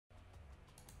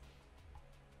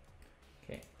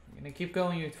gonna keep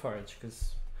going with Forage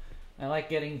because I like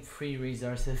getting free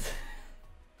resources.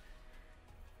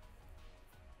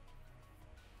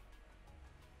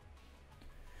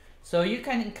 So you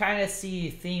can kind of see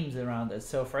themes around it.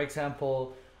 So for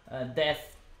example,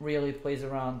 death really plays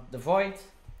around the void.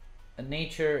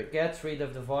 Nature gets rid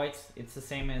of the void. It's the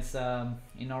same as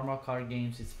in normal card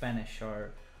games, it's banish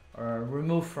or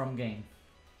remove from game.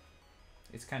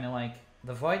 It's kind of like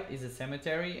the void is a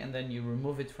cemetery and then you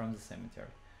remove it from the cemetery.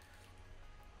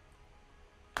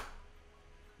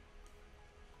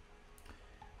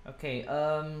 Okay,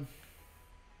 yeah,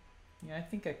 I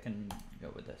think I can go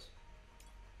with this.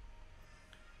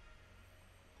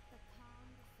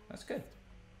 That's good.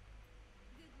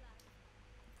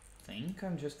 I think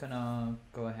I'm just gonna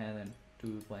go ahead and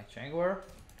do Black Jaguar.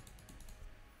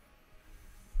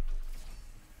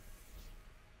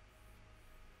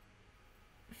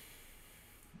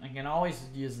 I can always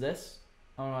use this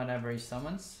on whatever he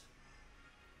summons.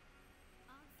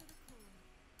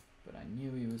 But I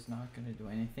knew he was not gonna do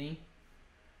anything.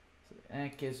 So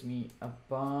that gives me a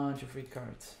bunch of free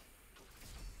cards.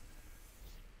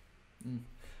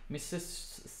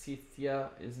 Mrs. Scythia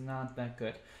is not that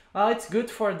good. Well, it's good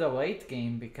for the late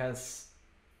game because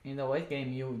in the late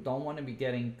game you don't want to be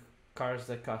getting cards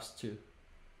that cost 2.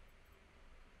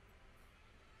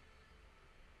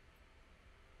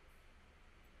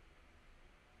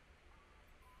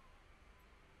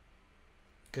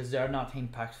 Because they're not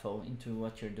impactful into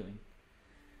what you're doing.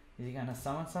 Is he gonna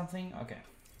summon something? Okay.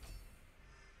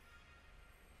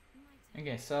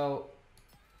 Okay, so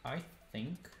I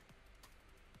think...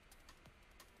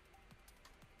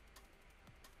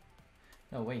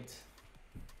 No, wait.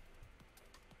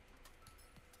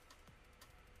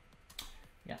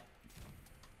 Yeah.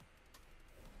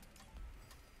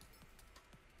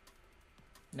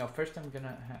 No, first I'm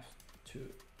gonna have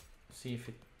to see if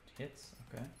it hits.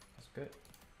 Okay, that's good.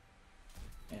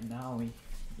 And now we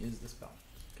use the spell.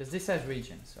 Because this has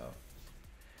regen, so...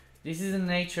 This is a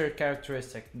nature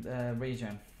characteristic,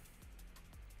 regen.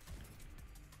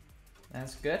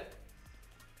 That's good.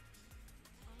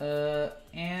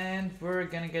 And we're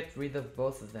gonna get rid of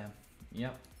both of them.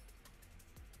 Yep.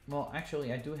 Well,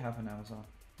 actually, I do have an Amazon.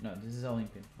 No, this is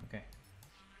Olympian. Okay.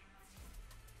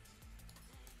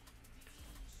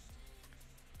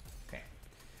 Okay.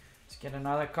 Let's get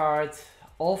another card.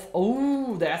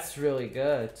 Oh, that's really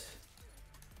good.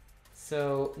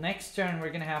 So next turn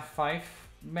we're gonna have 5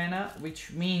 mana,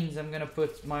 which means I'm gonna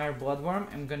put Mire Bloodworm.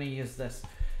 I'm gonna use this.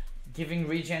 Giving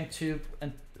regen to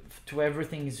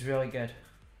everything is really good.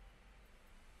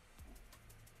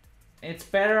 It's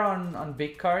better on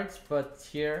big cards, but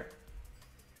here,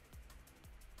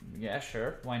 yeah,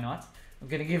 sure, why not? I'm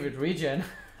gonna give it regen.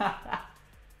 But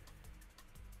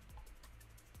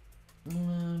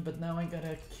now I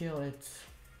gotta kill it.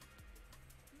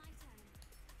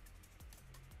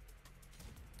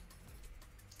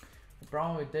 The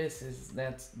problem with this is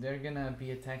that they're gonna be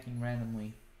attacking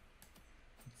randomly.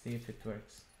 Let's see if it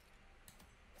works.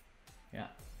 Yeah.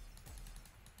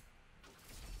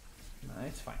 No,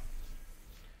 it's fine.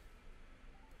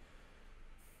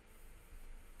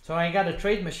 So I got a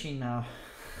trade machine now.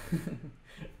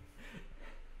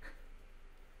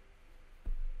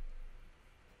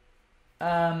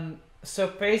 So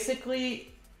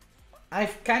basically,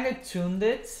 I've kind of tuned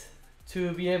it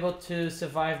to be able to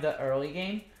survive the early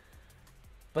game.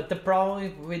 But the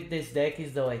problem with this deck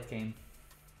is the late game.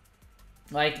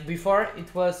 Like before,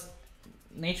 it was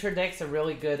nature decks are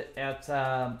really good at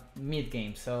mid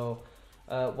game. So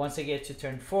once they get to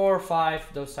turn 4,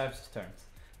 5, those types of turns.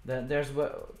 That's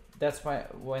why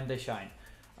when they shine.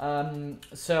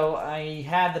 So I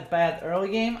had a bad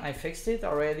early game. I fixed it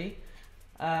already.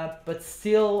 But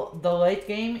still, the late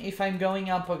game, if I'm going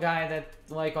up a guy that,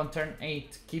 like on turn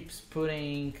 8, keeps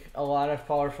putting a lot of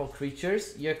powerful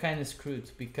creatures, you're kind of screwed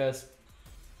because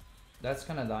that's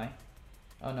gonna die.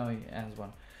 Oh no, he has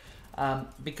one.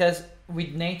 Because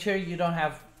with nature, you don't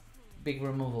have big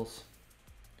removals.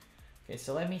 Okay,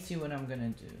 so let me see what I'm gonna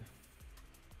do.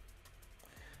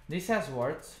 This has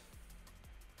wards,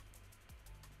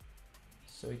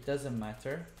 so it doesn't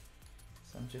matter.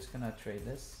 So I'm just gonna trade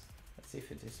this. Let's see if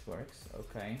this works.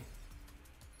 Okay.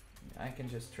 I can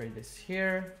just trade this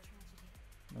here.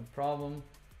 No problem.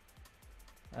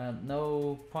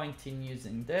 No point in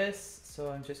using this,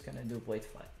 so I'm just gonna do Blade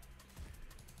Flight.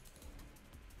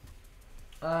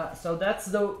 So that's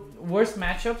the worst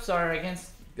matchups are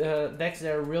against decks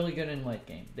that are really good in late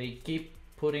game. They keep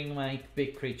putting like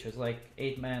big creatures like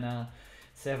 8 mana,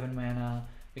 7 mana,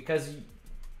 because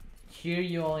here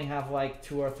you only have like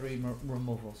 2 or 3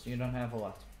 removals. You don't have a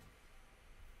lot.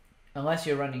 Unless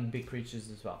you're running big creatures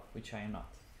as well, which I am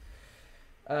not.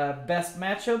 Best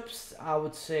matchups, I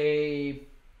would say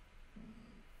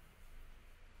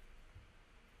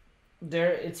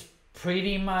it's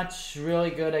pretty much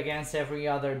really good against every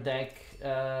other deck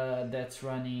that's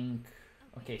running.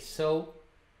 Okay, so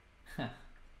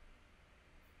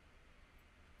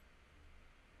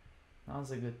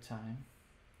now's a good time.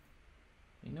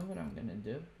 You know what I'm gonna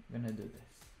do? I'm gonna do this.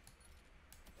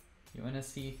 You wanna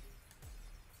see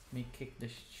me kick the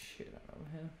shit out of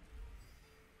him?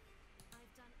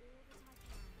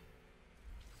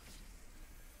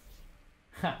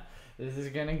 This is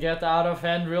gonna get out of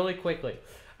hand really quickly.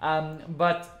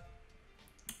 But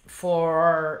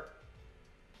for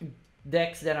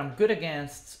decks that I'm good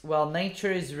against, well,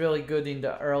 nature is really good in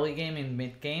the early game and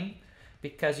mid game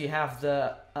because you have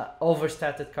the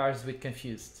overstated cards with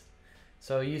confused.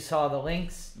 So you saw the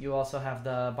links, you also have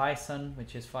the bison,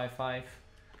 which is 5/5.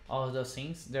 All of those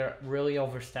things, they're really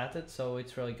overstated, so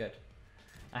it's really good.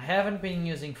 I haven't been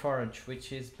using Forage,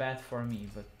 which is bad for me,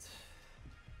 but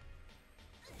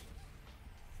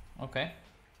okay.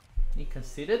 He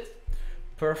conceded.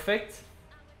 Perfect.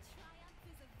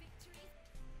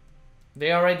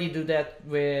 They already do that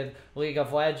with League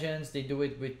of Legends. They do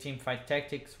it with Teamfight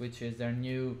Tactics, which is their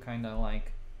new kind of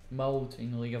like mode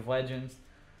in League of Legends.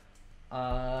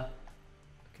 Okay,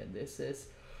 this is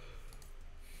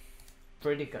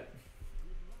pretty good.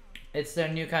 It's their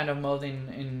new kind of mode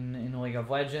in League of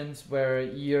Legends where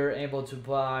you're able to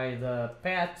buy the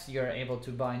pets, you're able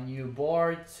to buy new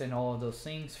boards and all of those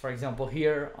things. For example,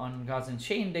 here on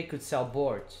Unchained they could sell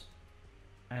boards.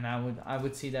 And I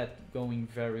would see that going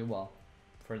very well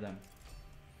for them.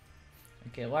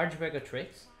 Okay, large bag of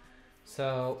tricks.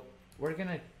 So we're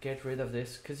gonna get rid of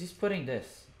this because he's putting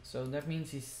this. So that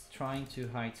means he's trying to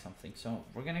hide something. So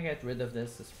we're gonna get rid of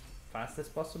this as fast as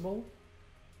possible.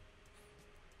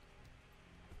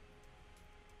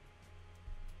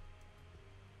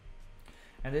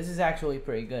 And this is actually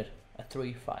pretty good. A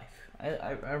 3/5.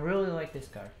 I really like this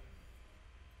card.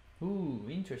 Ooh,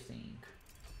 interesting.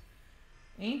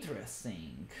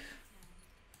 Interesting.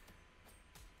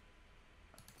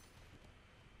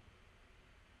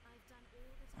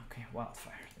 Okay,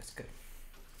 wildfire. That's good.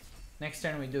 Next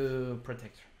turn we do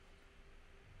protector.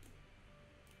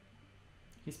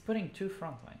 He's putting 2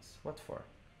 front lines. What for?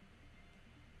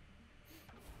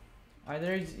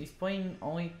 Either he's playing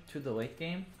only to the late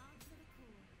game,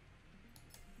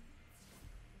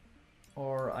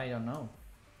 or I don't know.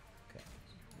 Okay,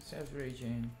 this has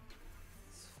raging.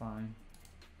 It's fine.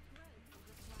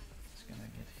 It's gonna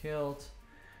get healed.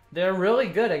 They're really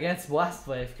good against Blast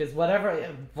Wave because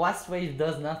whatever Blast Wave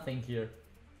does nothing here.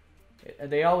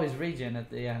 They always regen at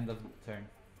the end of the turn.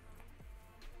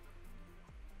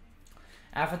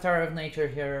 Avatar of Nature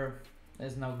here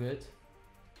is no good.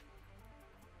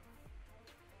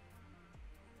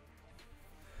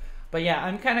 But yeah,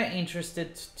 I'm kind of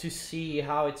interested to see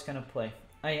how it's gonna play.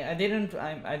 I didn't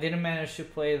manage to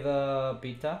play the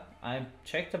beta. I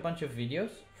checked a bunch of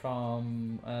videos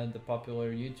from the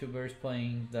popular YouTubers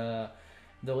playing the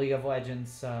League of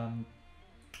Legends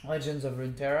Legends of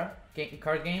Runeterra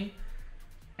card game,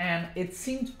 and it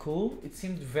seemed cool. It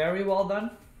seemed very well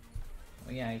done.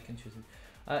 Oh, yeah, you can choose it.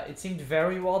 It seemed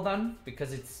very well done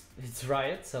because it's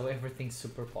Riot, so everything's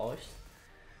super polished.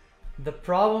 The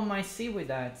problem I see with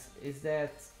that is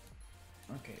that,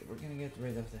 okay, we're gonna get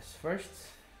rid of this first,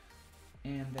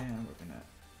 and then we're gonna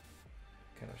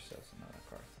get ourselves another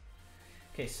card.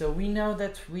 Okay, so we know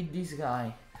that with this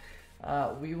guy,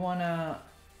 we wanna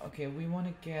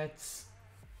get,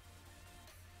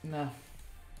 no,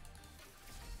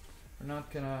 we're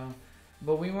not gonna,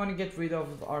 but we wanna get rid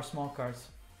of our small cards,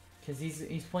 because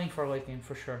he's playing for late game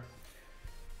for sure.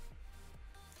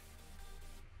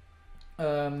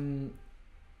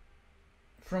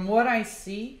 From what I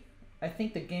see, I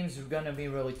think the game's gonna be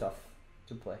really tough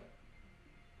to play.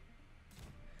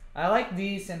 I like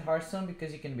these in Hearthstone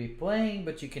because you can be playing,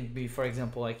 but you can be, for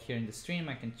example, like here in the stream,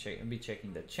 I can be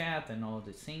checking the chat and all of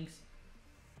these things.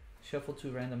 Shuffle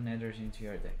 2 random nethers into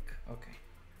your deck. Okay.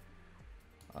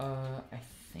 I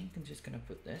think I'm just gonna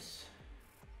put this,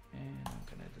 and I'm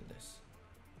gonna do this.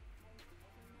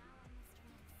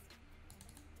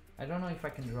 I don't know if I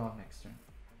can draw next turn.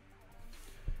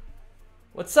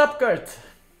 What's up, Kurt?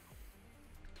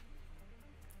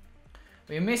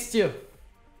 We missed you.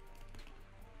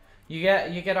 You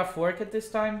get off work at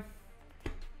this time?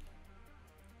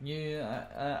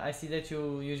 I see that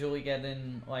you usually get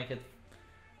in like at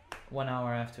 1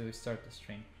 hour after we start the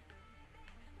stream.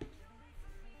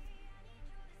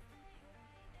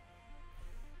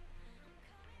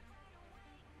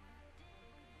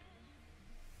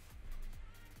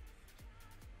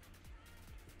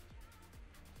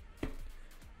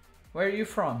 Where are you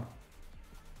from?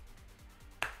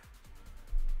 I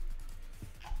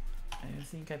don't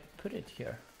think I put it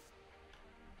here.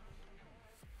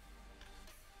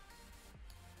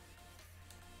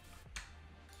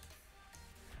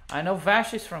 I know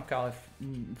Vash is from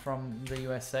from the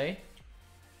USA.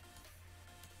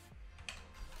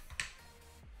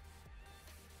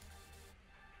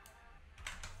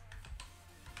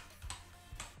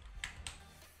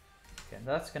 Okay,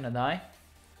 that's gonna die.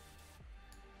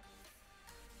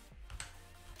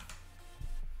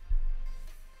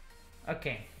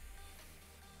 Okay.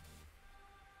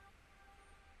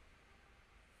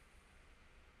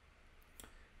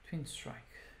 Twin strike.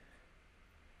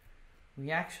 We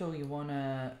actually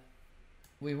wanna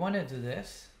do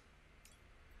this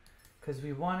because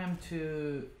we want him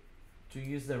to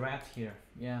use the rat here.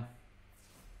 Yeah.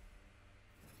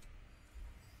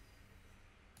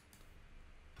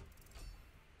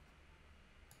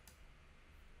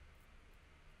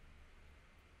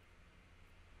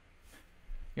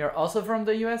 You're also from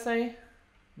the USA?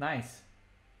 Nice.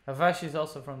 Avash is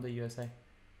also from the USA.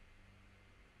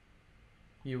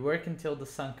 You work until the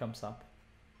sun comes up.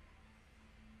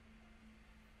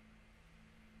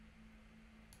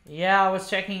 Yeah, I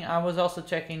was also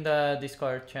checking the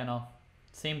Discord channel.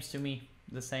 Seems to me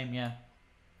the same, yeah.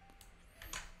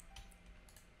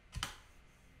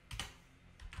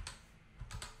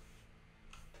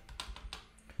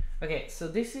 Okay, so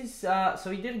this is, so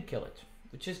he didn't kill it,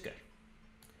 which is good.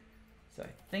 So I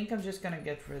think I'm just gonna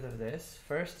get rid of this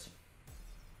first.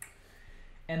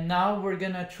 And now we're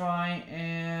gonna try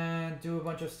and do a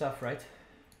bunch of stuff, right?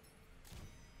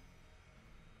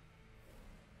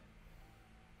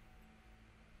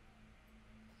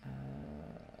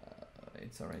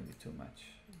 It's already too much,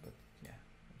 but yeah,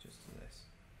 I'll just do this.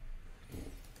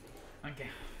 Okay,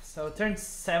 so turn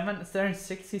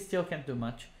 6, he still can't do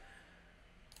much.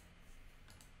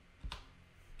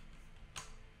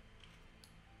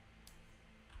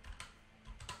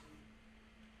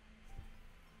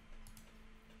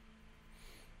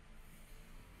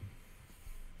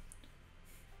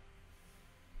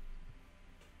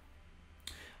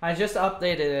 I just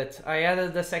updated it. I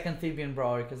added the second Thebian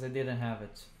Brawler because I didn't have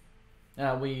it.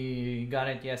 We got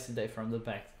it yesterday from the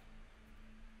pack.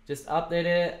 Just updated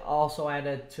it. Also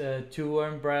added 2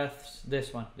 Worm Breaths.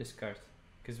 This card.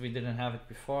 Because we didn't have it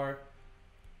before.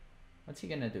 What's he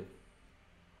gonna do?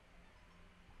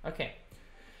 Okay.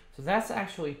 So that's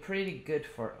actually pretty good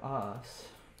for us.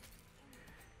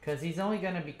 Because he's only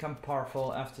gonna become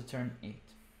powerful after turn 8.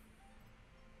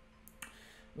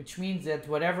 Which means that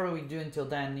whatever we do until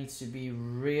then needs to be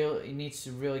real. It needs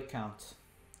to really count.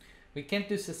 We can't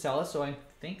do Cicella, so I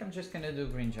think I'm just gonna do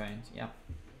Green Giant. Yeah.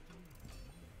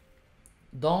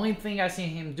 The only thing I see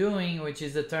him doing, which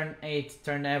is the turn 8,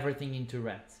 turn everything into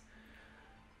red.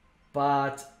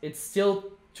 But it's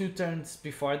still 2 turns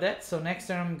before that, so next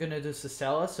turn I'm gonna do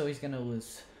Cicella, so he's gonna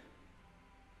lose.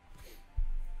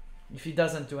 If he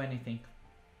doesn't do anything.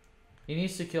 He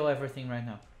needs to kill everything right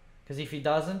now. Because if he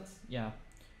doesn't, yeah.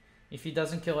 If he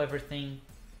doesn't kill everything,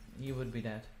 he would be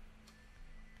dead.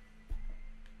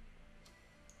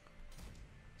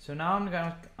 So now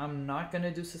I'm not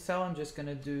gonna do Cicella, I'm just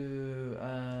gonna do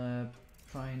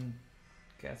try and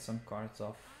get some cards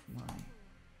off my.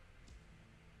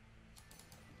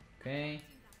 Okay.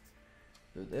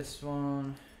 Do this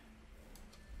one.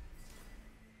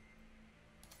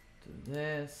 Do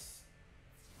this.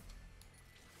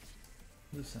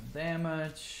 Do some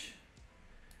damage.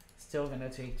 Still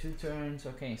gonna take 2 turns.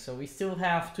 Okay, so we still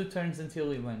have 2 turns until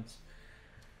he wins.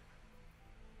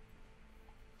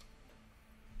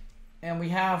 And we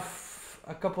have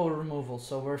a couple of removals,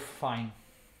 so we're fine.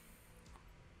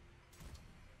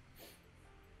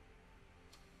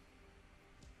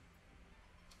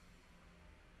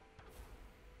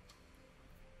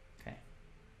 Okay.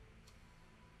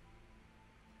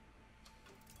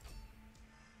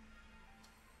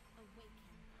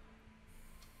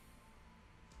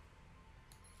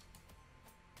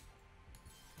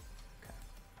 Okay.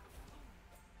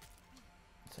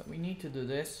 So we need to do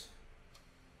this.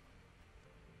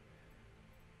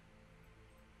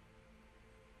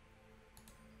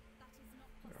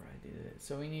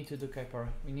 So we need to do Kaipara.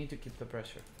 We need to keep the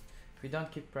pressure. If we don't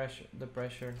keep the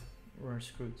pressure, we're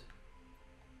screwed.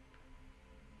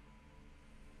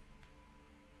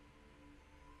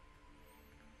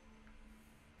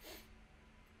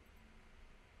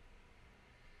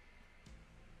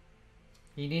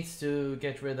 He needs to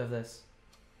get rid of this.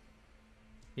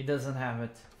 He doesn't have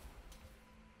it.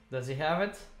 Does he have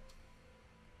it?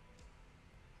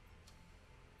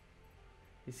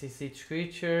 This is each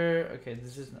creature. Okay,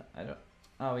 this is not, I don't.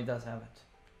 Oh, he does have it.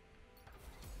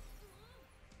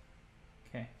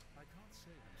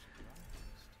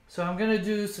 So I'm gonna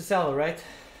do Cicelo, right?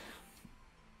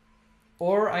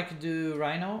 Or I could do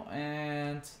Rhino,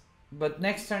 but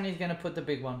next turn he's gonna put the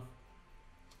big one.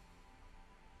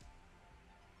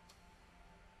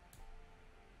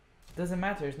 Doesn't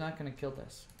matter, he's not gonna kill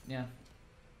this. Yeah.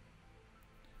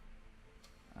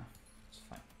 It's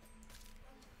fine.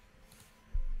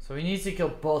 So he needs to kill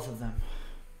both of them.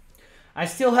 I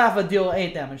still have a deal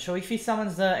 8 damage, so if he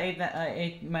summons the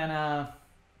 8 mana,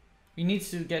 he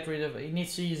needs to get rid of it. He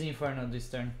needs to use Inferno this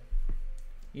turn.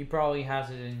 He probably has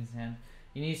it in his hand.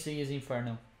 He needs to use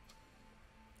Inferno.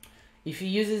 If he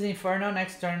uses Inferno,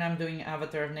 next turn I'm doing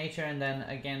Avatar of Nature and then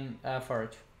again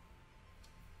Forage.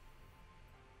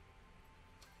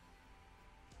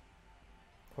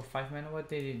 For 5 mana? What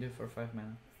did he do for 5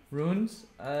 mana? Runes?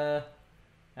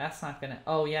 That's not gonna...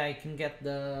 Oh yeah, he can get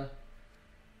the...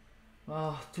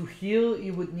 to heal,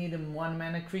 you would need a 1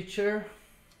 mana creature.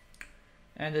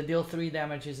 And the deal 3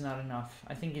 damage is not enough.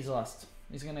 I think he's lost.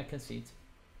 He's gonna concede.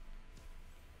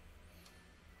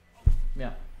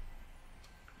 Yeah.